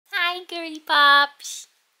Hi, girly pops.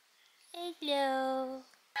 Hello.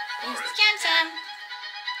 Mr. Johnson.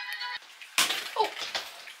 Oh,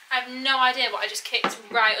 I have no idea what I just kicked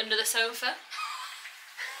right under the sofa.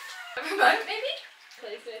 A remote, maybe?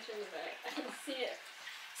 PlayStation remote. I can see it.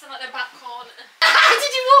 It's like the back corner. How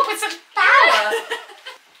did you walk with such power?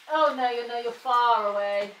 Oh no, you're far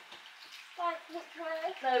away. Like, which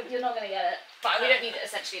way? No, you're not going to get it. But we don't need it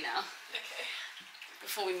essentially now. Okay.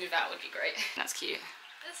 Before we move out would be great. That's cute.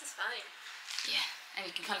 This is fine. Yeah, and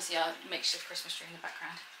you can kind of see our makeshift Christmas tree in the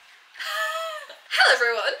background. Hello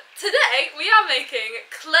everyone! Today we are making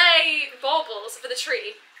clay baubles for the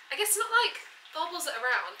tree. I guess not like baubles that are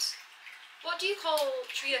round. What do you call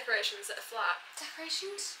tree decorations that are flat?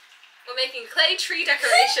 Decorations? We're making clay tree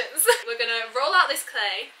decorations. We're gonna roll out this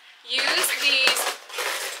clay, use these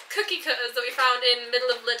cookie cutters that we found in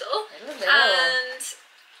middle of Lidl, and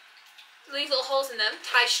leave little holes in them,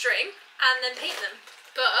 tie string, and then paint them.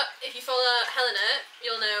 But if you follow Helena,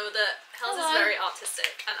 you'll know that Helena is very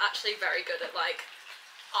artistic and actually very good at like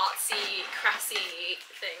artsy, crassy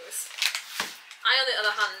things. I, on the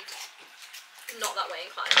other hand, am not that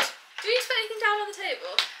way inclined. Do we need to put anything down on the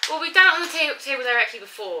table? Well, we've done it on the table directly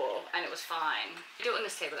before, and it was fine. We do it on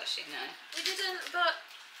this table actually, no. We didn't, but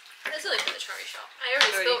it's only for the cherry shop. I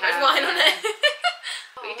already spilled red wine on it.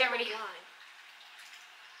 But you don't really have.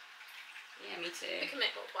 Yeah, me too. We can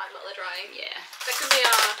make mulled wine while they're drying. Yeah. That can be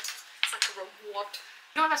our, it's like a reward.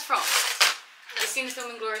 You know what that's from? No. Have you seen the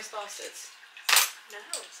film Inglourious Bastards? No.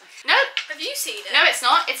 No! Have you seen it? No, it's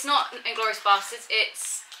not. It's not Inglourious Bastards.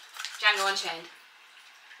 It's Django Unchained.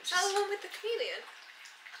 Is that the one with the chameleon?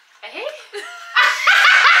 Eh? You're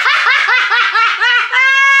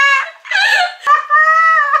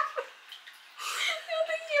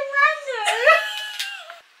thinking random.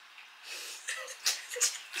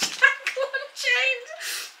 Django Unchained.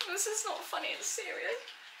 This is not funny, it's serious.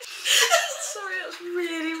 Sorry, that's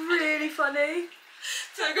really, really funny.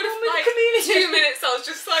 So I got like 2 minutes, I was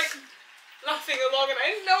just like laughing along and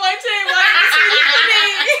I had no idea why it was really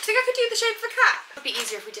funny. I think I could do the shape of a cat. It would be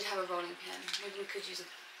easier if we did have a rolling pin. Maybe we could use a...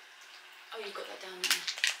 Oh, you've got that down there.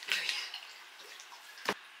 Oh,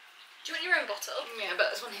 yeah. Do you want your own bottle? Yeah,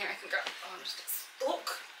 but there's one here I can grab. Oh, I'm just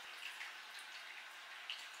stuck.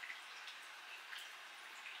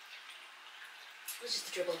 It was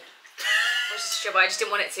just a dribble. It was just a dribble. I just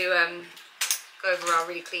didn't want it to go over our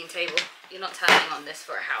really clean table. You're not turning on this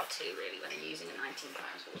for a how-to, really, when you're using a 19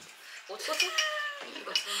 times water bottle.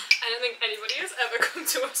 I don't think anybody has ever come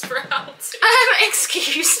to us for a how-to.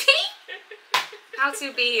 Excuse me? How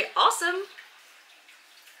to be awesome.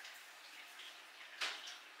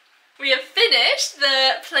 We have finished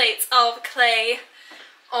the plates of clay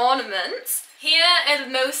ornaments. Here are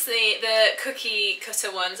mostly the cookie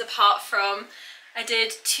cutter ones, apart from I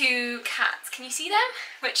did 2 cats. Can you see them?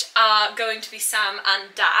 Which are going to be Sam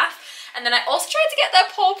and Daff. And then I also tried to get their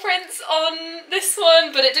paw prints on this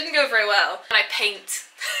one, but it didn't go very well. And I paint.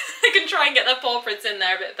 I can try and get their paw prints in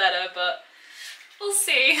there a bit better, but we'll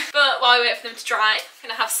see. But while we wait for them to dry, I'm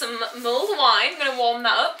gonna have some mulled wine. I'm gonna warm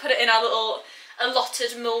that up, put it in our little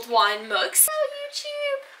allotted mulled wine mugs. Oh,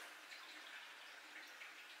 YouTube!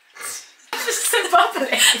 This is so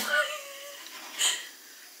bubbly.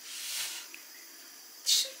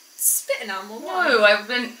 Spitting out more wine. No, I've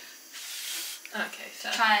been... Okay,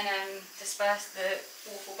 fair. Try and disperse the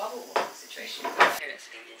awful bubble situation. Here it is.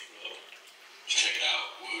 Check it out,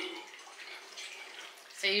 woo.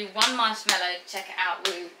 So you 1 marshmallow, check it out,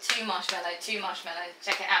 woo. 2 marshmallow, 2 marshmallow,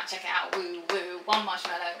 check it out, woo, woo. 1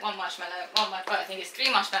 marshmallow, 1 marshmallow, 1 marshmallow. Well, I think it's 3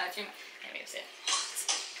 marshmallow, 3 marshmallow. Here we go, 2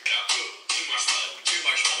 marshmallow, 2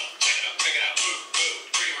 marshmallow, check it out, woo, woo.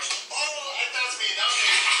 3 marshmallow. Oh, that's me, that was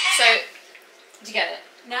me. So, did you get it?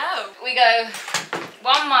 No. We go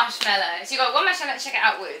 1 marshmallow. So you got 1 marshmallow, check it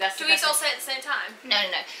out, woo. That's do we all say it at the same time? No.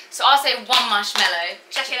 So I'll say 1 marshmallow,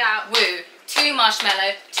 check it out, woo. 2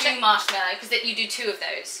 marshmallow, 2 marshmallow, because you do 2 of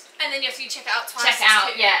those. And then you have to check it out twice. Check it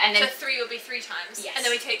out, yeah, and then so 3 will be 3 times. Yes. And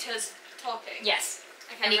then we take turns talking. Yes.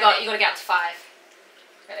 Okay. And you got to get up to 5.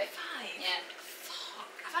 Ready? 5. Yeah. Fuck.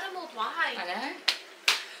 I've had a mulled wine. I know.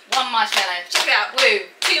 1 marshmallow. Check it out. Woo.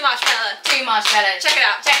 2 marshmallow. 2 marshmallow. Check it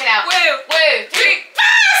out. Check it out. Woo. Woo. 3.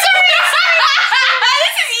 Sorry.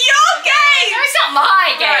 This is your game. No, it's not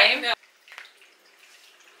my game. Right, no.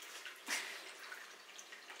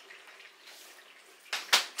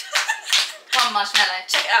 1 marshmallow.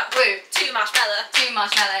 Check it out. Woo. 2 marshmallow. 2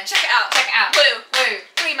 marshmallow. Check it out. Check it out. Woo. Woo.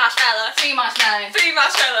 3 marshmallow. 3 marshmallow. 3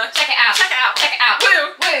 marshmallow. Check it out. Check it out. Check it out.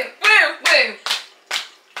 Woo. Woo. Woo. Woo.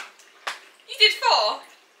 You did 4.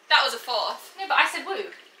 That was a 4th. No, but I said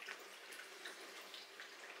woo.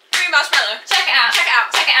 3 marshmallow. Check it out. Check it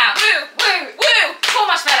out. Check it out. Woo. Woo. Woo. 4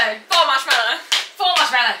 marshmallow. 4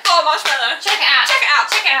 marshmallow. 4 marshmallow. Check it out. Check it out.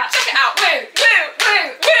 Check it out. Check it out. Woo, woo,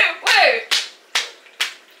 woo, woo, woo.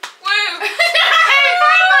 Woo.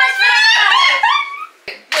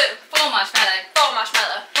 4 marshmallow. 4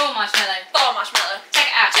 marshmallow. 4 marshmallow. 4 marshmallow. Check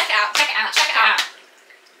it out. Check it out. Check it out. Check it out.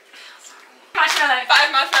 Marshmallow.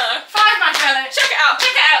 5 marshmallow. 5 marshmallow. Check it out.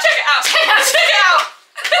 Check it out. Check it out. Check it out. Check it out.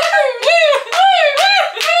 Woo, woo, woo,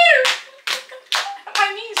 woo. My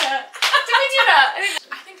knees hurt. Did we do that?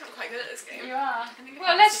 I think I'm quite good at this game. You are. I think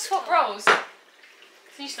Well, let's swap roles.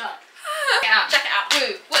 Can you start? Check it out. Check it out.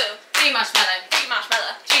 Woo. Woo. 3 marshmallow. 3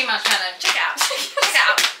 marshmallow. 3 marshmallow. Check it out. Check it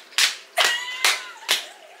out.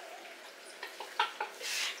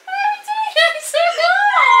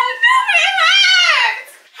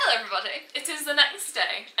 Hello everybody. It is the next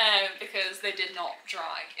day because they did not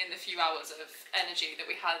dry in the few hours of energy that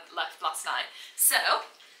we had left last night. So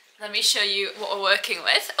let me show you what we're working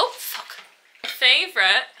with. Oh fuck. My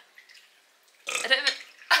favourite. I don't even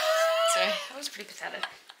Sorry, that was pretty pathetic.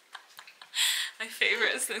 My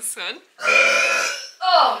favourite is this one.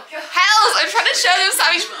 Oh, God. Hells! I'm trying to show them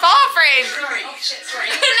Sammy's paw print! Sorry. Oh, shit, sorry.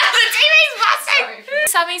 No, the TV's busting! Sorry.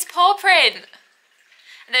 Sammy's paw print!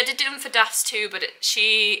 And I did do them for Daph's too, but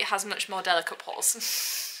she has much more delicate paws.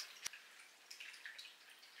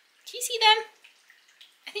 Can you see them?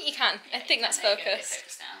 I think you can. Yeah, I think that's there you go, focused. they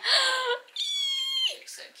focus now. They look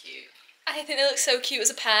so cute. I think they look so cute as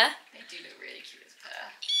a pair. They do look really cute as a pair.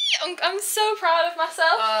 I'm so proud of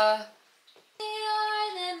myself.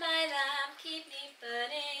 Give my lamp, keep me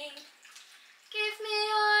burning. Give me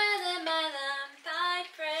oil in my lamp, I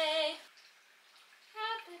pray.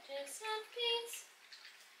 Cabbages and peas,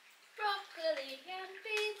 broccoli and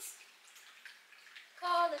beans,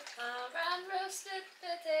 cauliflower and roasted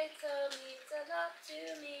potato means a lot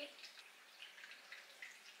to me.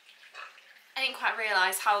 I didn't quite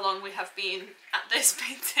realise how long we have been at this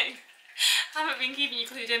painting. I haven't been keeping you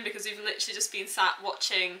clued in because we've literally just been sat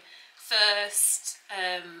watching first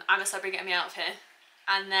I'm a Celebrity Get Me Out of Here,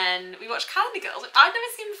 and then we watched Calendar Girls, which I've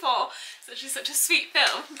never seen before, so it's such a sweet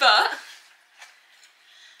film, but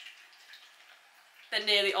they're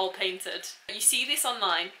nearly all painted. You see this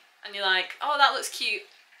online and you're like, oh that looks cute,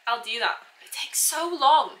 I'll do that. It takes so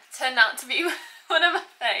long. It turned out to be one of my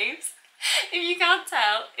faves. If you can't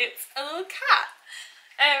tell, it's a little cat.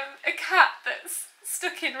 A cat that's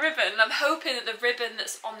stuck in ribbon. I'm hoping that the ribbon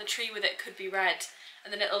that's on the tree with it could be red,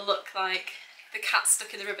 and then it'll look like the cat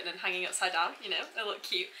stuck in the ribbon and hanging upside down, you know, it'll look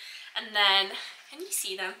cute. And then, can you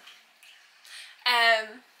see them?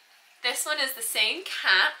 This one is the same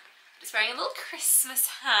cat, it's wearing a little Christmas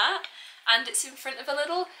hat, and it's in front of a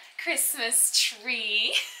little Christmas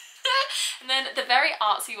tree. And then the very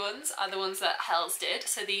artsy ones are the ones that Hells did,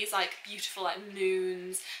 so these like beautiful like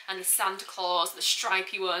moons and the Santa Claus, the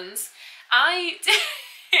stripy ones. I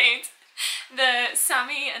did the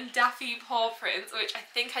Sammy and Daffy paw prints, which I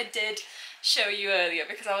think I did show you earlier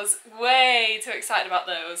because I was way too excited about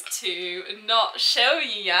those to not show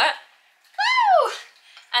you yet. Woo!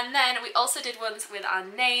 And then we also did ones with our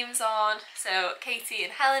names on, so Katie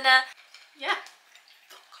and Helena. Yeah.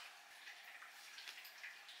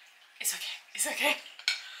 It's okay, it's okay.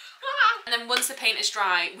 And then once the paint is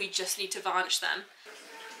dry, we just need to varnish them.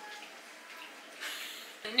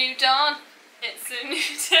 A new dawn, it's a new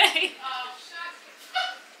day. Oh, shut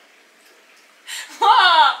up.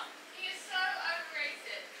 What? He is so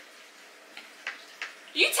overrated.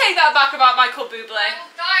 You take that back about Michael Bublé. I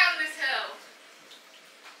will die on this hill.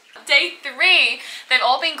 Day 3, they've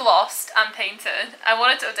all been glossed and painted. I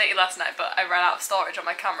wanted to update you last night, but I ran out of storage on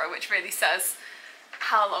my camera, which really says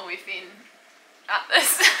how long we've been at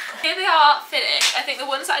this. Here they are finished. I think the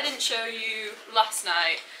ones that I didn't show you last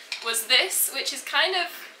night was this, which is kind of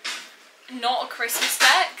not a Christmas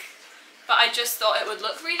deck, but I just thought it would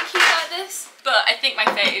look really cute like this. But I think my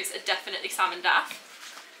faves are definitely Sam and Daff.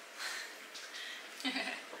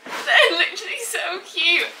 They're literally so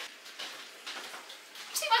cute.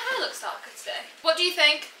 See, my hair looks darker today. What do you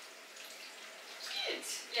think?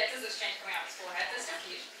 Cute. Yeah, it does look strange coming out of his forehead. That's so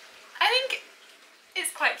cute. I think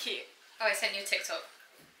it's quite cute. Oh, I sent you a TikTok.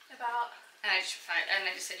 About... And I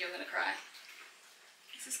just said you were gonna cry.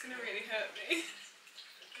 This is gonna really hurt me.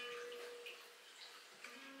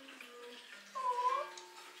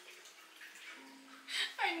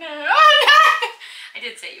 I know. Oh no! I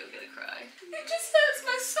did say you were gonna cry. It just hurts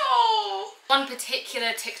my soul. One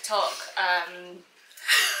particular TikTok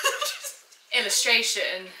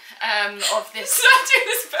illustration of this Stop doing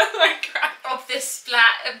this but like cry. of this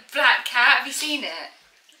black cat. Have you seen it?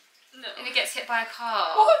 No. And it gets hit by a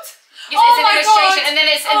car. What? It's an illustration, and then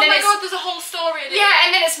it's god, there's a whole story in it. Yeah,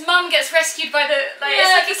 and then its mum gets rescued by the it's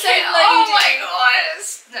like the a same kid. lady. Oh my god,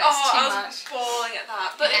 it's too I much. was bawling at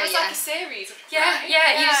that. But it was like a series of Yeah,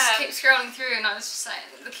 you just keep scrolling through, and I was just like,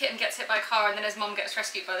 the kitten gets hit by a car, and then his mum gets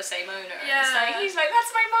rescued by the same owner. Yeah. And he's like,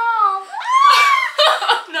 that's my mom.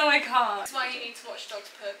 No, I can't. That's why you need to watch Dog's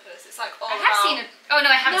Purpose. It's like all I have seen it. Oh no,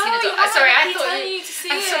 I haven't seen it. Sorry, I thought you need to see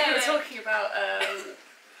I thought you were it. talking about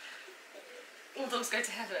All Dogs Go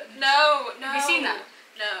to Heaven. No. Have you seen that?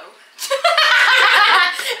 No.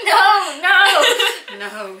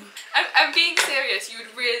 No. I'm being serious. You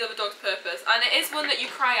would really love A Dog's Purpose, and it is one that you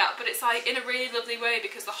cry at, but it's like in a really lovely way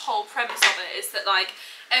because the whole premise of it is that like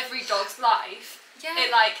every dog's life,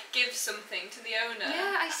 it like gives something to the owner.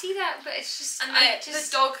 Yeah, I see that, but it's just and the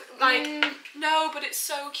dog like no, but it's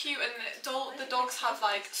so cute, and the dogs have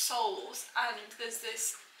like souls, and there's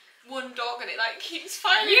this one dog, and it like keeps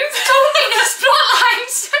finding. You've told me this plotline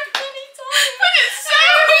so many times, but it's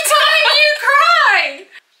every time you cry.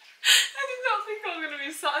 I did not think I'm gonna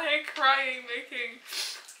be sat here crying, making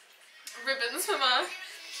ribbons for my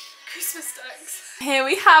Christmas stacks. Here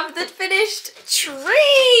we have the finished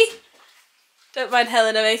tree. Don't mind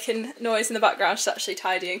Helena making noise in the background, she's actually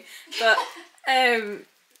tidying. But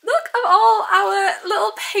look at all our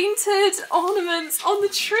little painted ornaments on the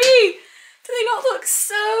tree. Do they not look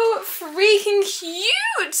so freaking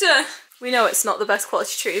cute? We know it's not the best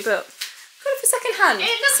quality tree, but got it for second hand. It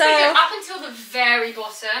looks pretty good up until the very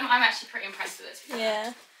bottom. I'm actually pretty impressed with it.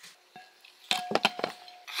 Yeah.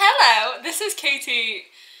 Hello, this is Katie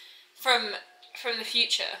from the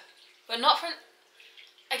future, but not from.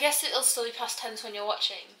 I guess it'll still be past tense when you're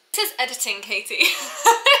watching. This is editing Katie.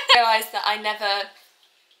 I realised that I never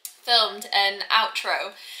filmed an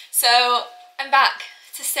outro, so I'm back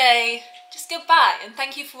to say just goodbye and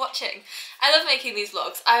thank you for watching. I love making these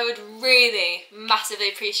vlogs. I would really massively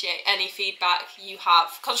appreciate any feedback you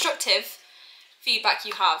have, constructive feedback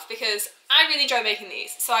you have, because I really enjoy making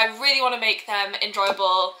these, so I really want to make them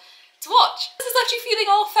enjoyable to watch. This is actually feeling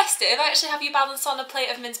all festive. I actually have you balanced on a plate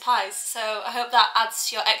of mince pies, so I hope that adds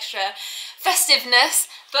to your extra festiveness.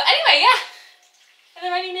 But anyway, yeah. Are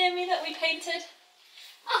there any near me that we painted?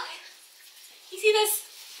 Oh, you see this?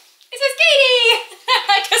 It says Katie!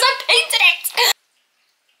 Because I painted it!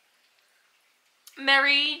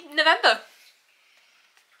 Merry November.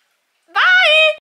 Bye!